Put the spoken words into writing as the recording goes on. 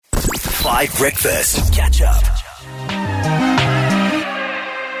5 Breakfast. Catch up.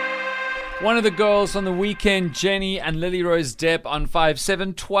 One of the girls on the weekend, Jenny and Lily Rose Depp on 5,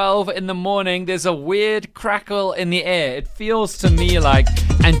 7:12 in the morning. There's a weird crackle in the air. It feels to me like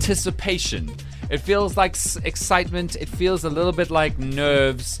anticipation. It feels like excitement. It feels a little bit like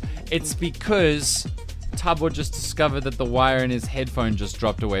nerves. It's because Thabo just discovered that the wire in his headphone just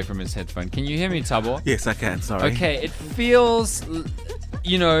dropped away from his headphone. Can you hear me, Thabo? Yes, I can. Sorry. Okay, it feels,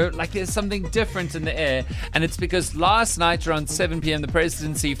 like there's something different in the air. And it's because last night around 7 p.m, the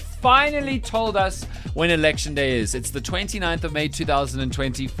presidency finally told us when election day is. It's the 29th of May,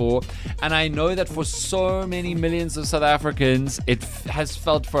 2024. And I know that for so many millions of South Africans, it has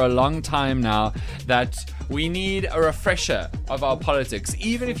felt for a long time now that we need a refresher of our politics.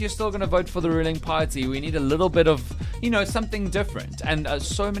 Even if you're still going to vote for the ruling party, we need a little bit of, something different. And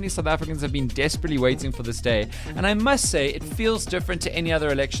so many South Africans have been desperately waiting for this day. And I must say, it feels different to any other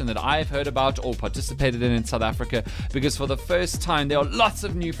election that I've heard about or participated in South Africa, because for the first time, there are lots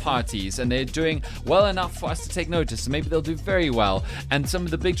of new parties and they're doing well enough for us to take notice. Maybe they'll do very well. And some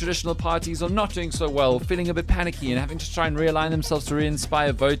of the big traditional parties are not doing so well, feeling a bit panicky and having to try and realign themselves to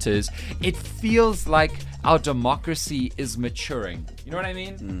re-inspire voters. It feels like our democracy is maturing. You know what I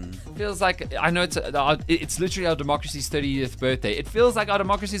mean? It feels like, I know it's literally our democracy's 30th birthday. It feels like our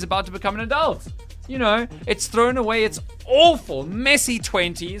democracy is about to become an adult. It's thrown away its awful, messy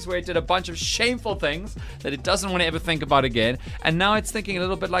 20s where it did a bunch of shameful things that it doesn't want to ever think about again. And now it's thinking a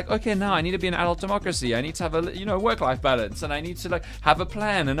little bit like, okay, now I need to be an adult democracy. I need to have a, work-life balance, and I need to have a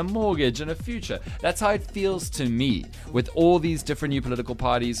plan and a mortgage and a future. That's how it feels to me, with all these different new political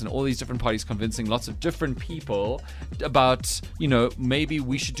parties and all these different parties convincing lots of different people about, maybe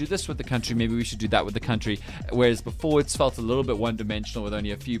we should do this with the country, maybe we should do that with the country. Whereas before it's felt a little bit one-dimensional with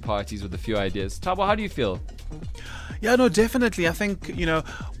only a few parties with a few ideas. Thabo, how do you feel? Yeah, no, definitely. I think,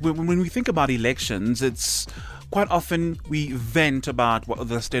 when we think about elections, it's quite often we vent about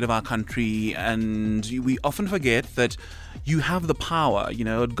the state of our country, and we often forget that you have the power.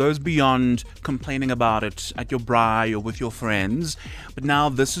 It goes beyond complaining about it at your braai or with your friends. But now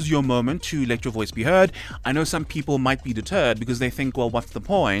this is your moment to let your voice be heard. I know some people might be deterred because they think, well, what's the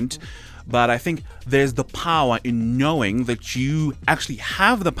point? But I think there's the power in knowing that you actually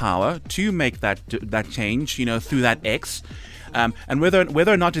have the power to make that change, through that X. And whether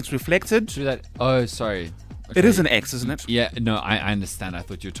or not it's reflected. Through that. Oh, sorry. Okay. It is an X, isn't it? Yeah, no, I understand. I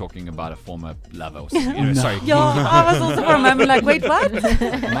thought you were talking about a former lover or No. Sorry. Yeah, I was also for a moment like, wait, what?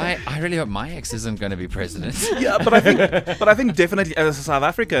 I really hope my ex isn't going to be president. Yeah, but I think definitely as a South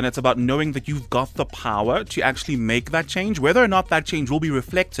African, it's about knowing that you've got the power to actually make that change. Whether or not that change will be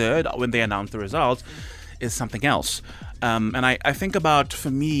reflected when they announce the results is something else. And I think about,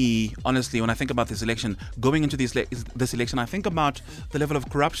 for me, honestly, when I think about this election, going into this election, I think about the level of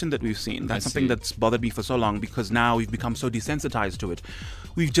corruption that we've seen. That's something that's bothered me for so long, because now we've become so desensitized to it.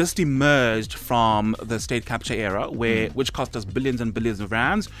 We've just emerged from the state capture era, which cost us billions and billions of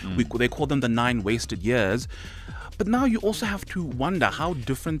rands. They call them the 9 wasted years. But now you also have to wonder how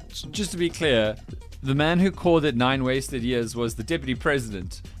different... Just to be clear, the man who called it 9 wasted years was the deputy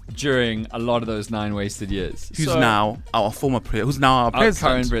president during a lot of those 9 wasted years. Who's now our president.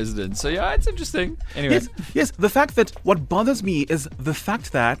 Current president. So yeah, it's interesting. Anyway. Yes, the fact that what bothers me is the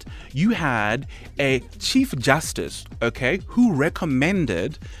fact that you had a chief justice, who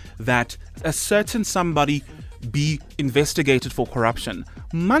recommended that a certain somebody be investigated for corruption.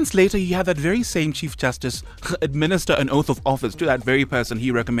 Months later, you had that very same Chief Justice administer an oath of office to that very person he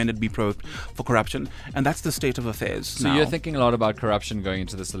recommended be probed for corruption. And that's the state of affairs. So you're thinking a lot about corruption going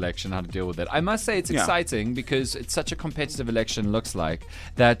into this election, how to deal with it. I must say it's exciting because it's such a competitive election, looks like,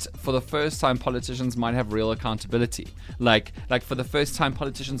 that for the first time politicians might have real accountability. Like for the first time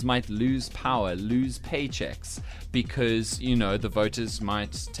politicians might lose power, lose paychecks, because, the voters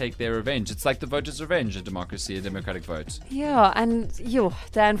might take their revenge. It's like the voters' revenge, a democracy, a democratic vote. Yeah, and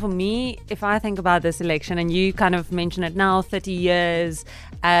Dan, for me, if I think about this election, and you kind of mention it now, 30 years,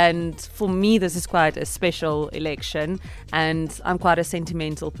 and for me, this is quite a special election, and I'm quite a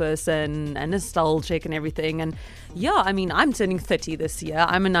sentimental person and nostalgic and everything. And yeah, I'm turning 30 this year.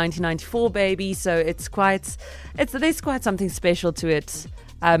 I'm a 1994 baby, so there's quite something special to it.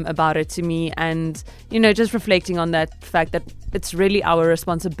 About it to me, and just reflecting on that fact that it's really our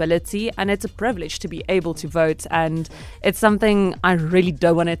responsibility and it's a privilege to be able to vote, and it's something I really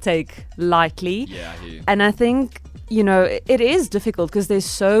don't want to take lightly. Yeah, I hear you. And I think it is difficult because there's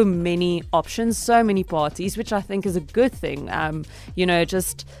so many options, so many parties, which I think is a good thing. It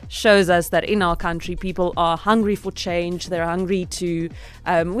just shows us that in our country, people are hungry for change. They're hungry to.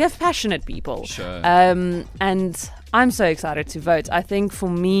 We have passionate people. Sure. And I'm so excited to vote. I think for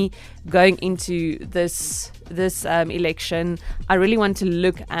me, going into this election, I really want to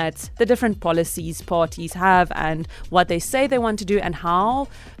look at the different policies parties have and what they say they want to do and how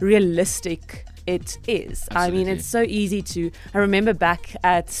realistic it is. Absolutely. I mean, it's so easy I remember back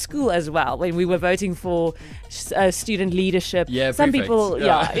at school as well when we were voting for student leadership. Yeah, some prefects. people,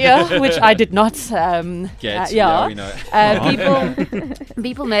 which I did not Get. Yeah, we know.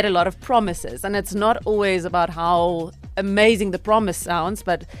 People made a lot of promises, and it's not always about how amazing the promise sounds,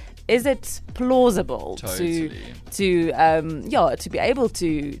 but is it plausible to be able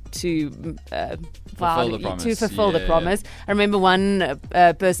to fulfill the promise? I remember one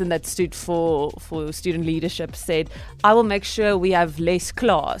person that stood for student leadership said, "I will make sure we have less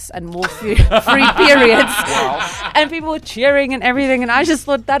class and more free periods." Wow. And people were cheering and everything, and I just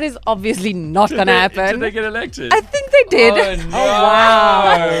thought that is obviously not going to happen. Did they get elected? I think they did. Oh, no. Oh,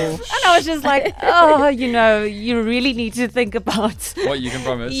 wow. And I was just like, you really need to think about what you can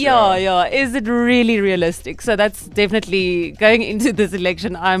promise. Yeah. Is it really realistic? So that's definitely going into this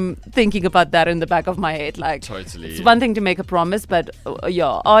election. I'm thinking about that in the back of my head. Like, totally. It's one thing to make a promise, but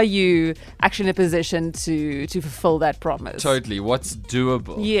are you actually in a position to fulfill that promise? Totally. What's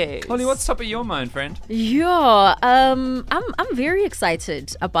doable? Yes. Holly, what's top of your mind, friend? Yeah, I'm very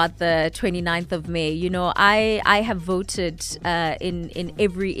excited about the 29th of May. You know, I have voted in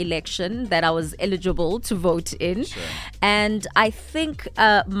every election that I was eligible to vote in, Sure. and I think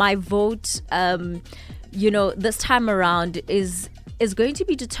my vote, this time around is going to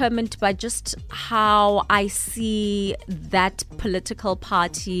be determined by just how I see that political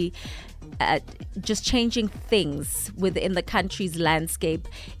party just changing things within the country's landscape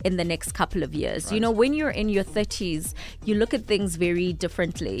in the next couple of years. Right. You know, when you're in your 30s, you look at things very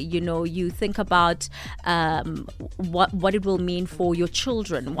differently. You know, you think about what it will mean for your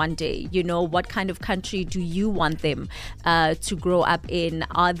children one day. You know, what kind of country do you want them to grow up in?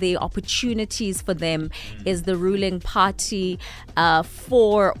 Are there opportunities for them? Is the ruling party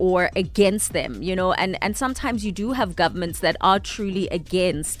for or against them? You know, and sometimes you do have governments that are truly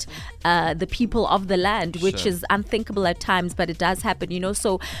against the people of the land, which is unthinkable at times, but it does happen, you know.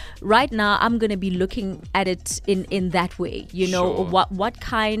 So right now I'm going to be looking at it in that way, you know. What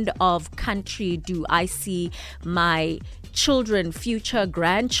kind of country do I see my children, future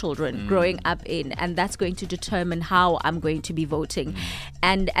grandchildren growing up in, and that's going to determine how I'm going to be voting.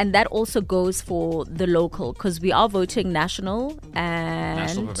 And that also goes for the local, because we are voting national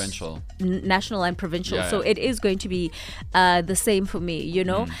and provincial. National and provincial. So it is going to be the same for me, you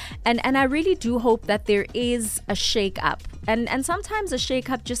know. And I really do hope that there is a shake-up. And sometimes a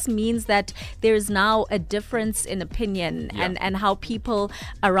shake-up just means that there is now a difference in opinion and how people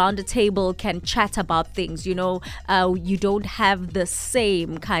around a table can chat about things, you know. You don't have the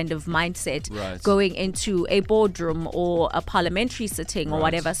same kind of mindset going into a boardroom or a parliamentary sitting or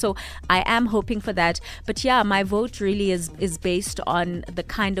whatever. So I am hoping for that. But yeah, my vote really is based on the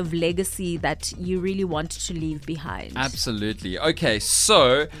kind of legacy that you really want to leave behind. Absolutely. Okay,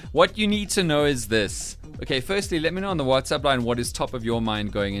 so what you need to know is this. Okay, firstly, let me know on the WhatsApp line what is top of your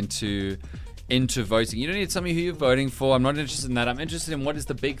mind going into voting. You don't need to tell me who you're voting for. I'm not interested in that. I'm interested in what is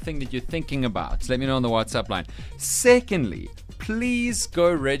the big thing that you're thinking about. So let me know on the WhatsApp line. Secondly, please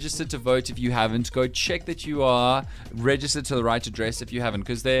go register to vote if you haven't. Go check that you are registered to the right address if you haven't.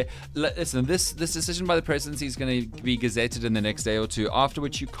 Because listen, this decision by the presidency is going to be gazetted in the next day or two, after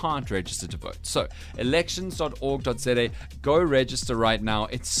which you can't register to vote. So elections.org.za, go register right now.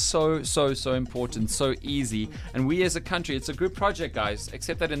 It's so important, so easy. And we as a country, it's a group project, guys,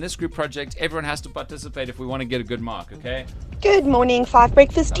 except that in this group project, everyone has to participate if we want to get a good mark, okay? Good morning, Five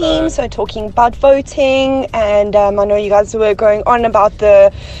Breakfast team. So talking about voting, and I know you guys were going on about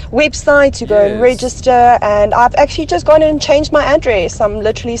the website to go and register, and I've actually just gone and changed my address. I'm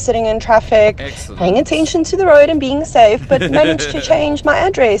literally sitting in traffic, paying attention to the road and being safe, but managed to change my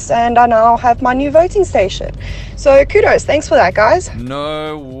address, and I now have my new voting station. So kudos, thanks for that, guys.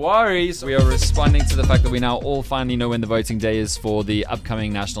 No worries. We are responding to the fact that we now all finally know when the voting day is for the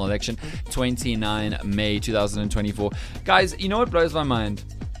upcoming national election, 29 May 2024. Guys, you know what blows my mind?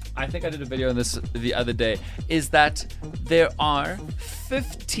 I think I did a video on this the other day, is that there are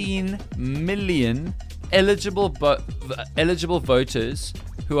 15 million eligible voters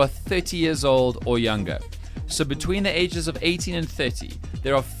who are 30 years old or younger. So between the ages of 18 and 30,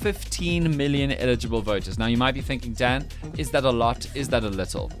 there are 15 million eligible voters. Now you might be thinking, Dan, is that a lot? Is that a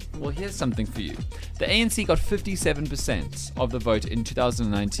little? Well, here's something for you. The ANC got 57% of the vote in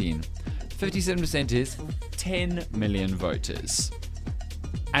 2019. 57% is 10 million voters.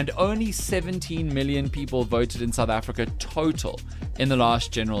 And only 17 million people voted in South Africa total in the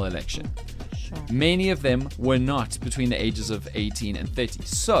last general election. Many of them were not between the ages of 18 and 30.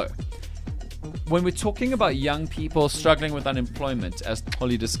 So, when we're talking about young people struggling with unemployment, as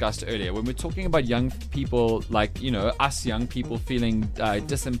Holly discussed earlier, when we're talking about young people like, us young people feeling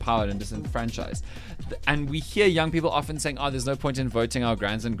disempowered and disenfranchised, and we hear young people often saying, there's no point in voting, our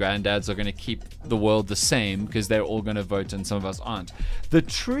grands and granddads are going to keep the world the same because they're all going to vote and some of us aren't. The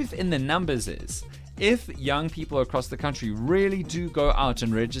truth in the numbers is, if young people across the country really do go out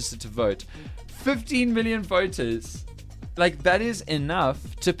and register to vote, 15 million voters, that is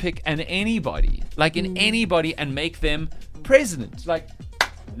enough to pick anybody and make them president.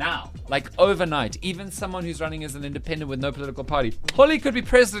 Now, overnight, even someone who's running as an independent with no political party. Holly could be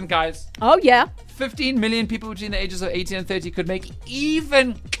president, guys. Oh, yeah. 15 million people between the ages of 18 and 30 could make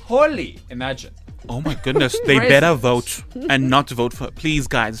even Holly. Imagine. Oh my goodness, they better vote and not vote for. Please,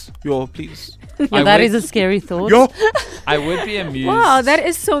 guys, please. Yeah, that is a scary thought. I would be amused. Wow, that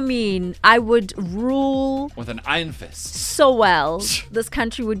is so mean. I would rule with an iron fist so well. This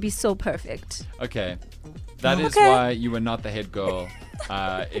country would be so perfect. Okay. That is why you were not the head girl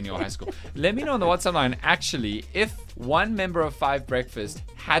in your high school. Let me know on the WhatsApp line, actually, if one member of Five Breakfast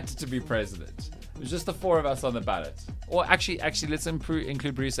had to be president. It was just the four of us on the ballot. Or actually, let's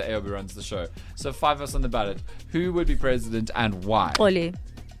include producer Ayo, who runs the show. So 5 of us on the ballot. Who would be president and why? Holly.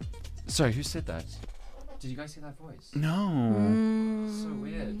 Sorry, who said that? Did you guys hear that voice? No. So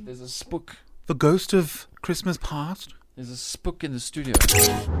weird. There's a spook. The ghost of Christmas past? There's a spook in the studio.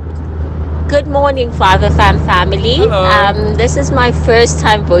 Good morning, 5FM family. Hello. This is my first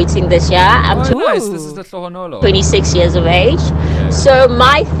time voting this year. I'm Nice. This is the Tlohonolo. 26 years of age. So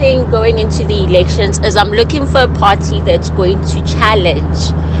my thing going into the elections is I'm looking for a party that's going to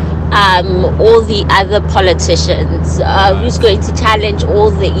challenge all the other politicians, who's going to challenge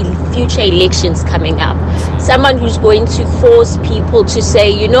all the future elections coming up. Someone who's going to force people to say,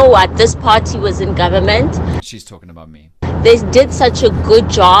 you know what, this party was in government. She's talking about me. They did such a good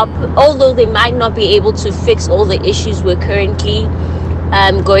job, although they might not be able to fix all the issues we're currently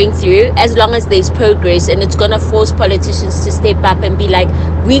going through, as long as there's progress. And it's going to force politicians to step up and be like,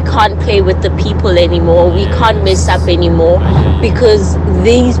 we can't play with the people anymore, we can't mess up anymore, because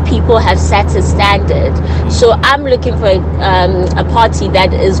these people have set a standard. So I'm looking for a party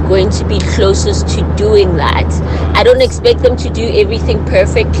that is going to be closest to doing that. I don't expect them to do everything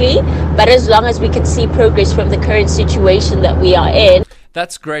perfectly, but as long as we can see progress from the current situation that we are in.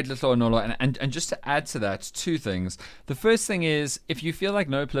 That's great, Little Onolo. And just to add to that, 2 things. The first thing is, if you feel like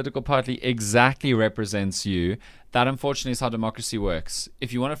no political party exactly represents you, that unfortunately is how democracy works.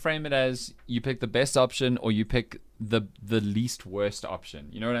 If you want to frame it as you pick the best option or you pick the least worst option,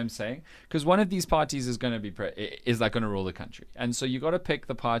 you know what I'm saying? Because one of these parties is going to be going to rule the country, and so you got to pick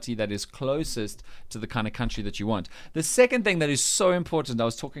the party that is closest to the kind of country that you want. The second thing that is so important, I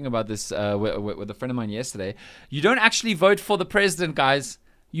was talking about this with a friend of mine yesterday. You don't actually vote for the president, guys.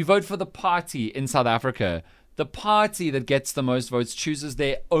 You vote for the party in South Africa. The party that gets the most votes chooses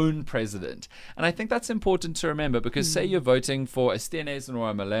their own president. And I think that's important to remember, because say you're voting for a Steenhuisen or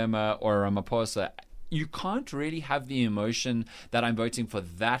a Malema or a Ramaphosa, you can't really have the emotion that I'm voting for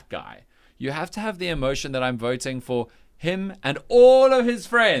that guy. You have to have the emotion that I'm voting for him and all of his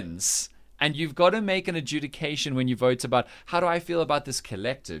friends. And you've got to make an adjudication when you vote about, how do I feel about this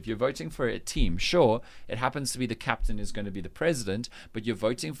collective? You're voting for a team. Sure, it happens to be the captain is going to be the president, but you're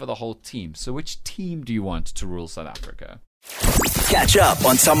voting for the whole team. So which team do you want to rule South Africa? Catch up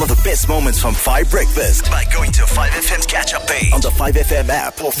on some of the best moments from 5 Breakfast by going to 5FM's catch-up page on the 5FM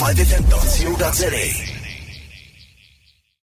app or 5FM.co.za.